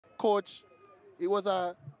Coach, it was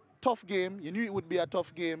a tough game. You knew it would be a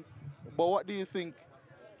tough game. But what do you think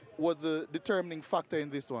was the determining factor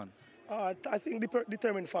in this one? I think the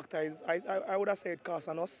determining factor is I would have said cost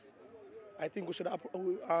on us. I think we should have,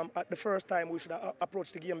 at the first time we should have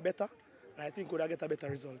approached the game better, and I think we would have get a better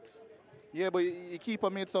result. Yeah, but you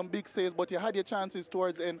keeper made some big saves, but you had your chances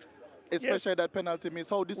towards the end, especially Yes. that penalty miss.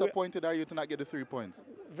 How disappointed are you to not get the 3 points?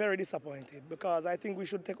 Very disappointed because I think we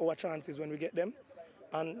should take our chances when we get them,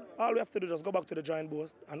 and all we have to do is just go back to the drawing board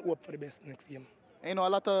and hope for the best next game. You know, a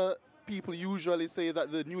lot of people usually say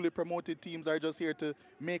that the newly promoted teams are just here to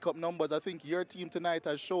make up numbers. I think your team tonight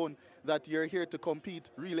has shown that you're here to compete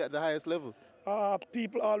really at the highest level.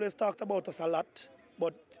 People always talked about us a lot,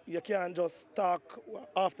 but you can't just talk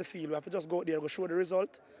off the field. We have to just go out there, go show the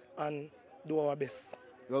result, and do our best.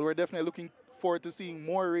 Well, we're definitely looking forward to seeing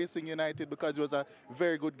more Racing United because it was a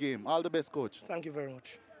very good game. All the best, Coach. Thank you very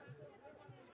much.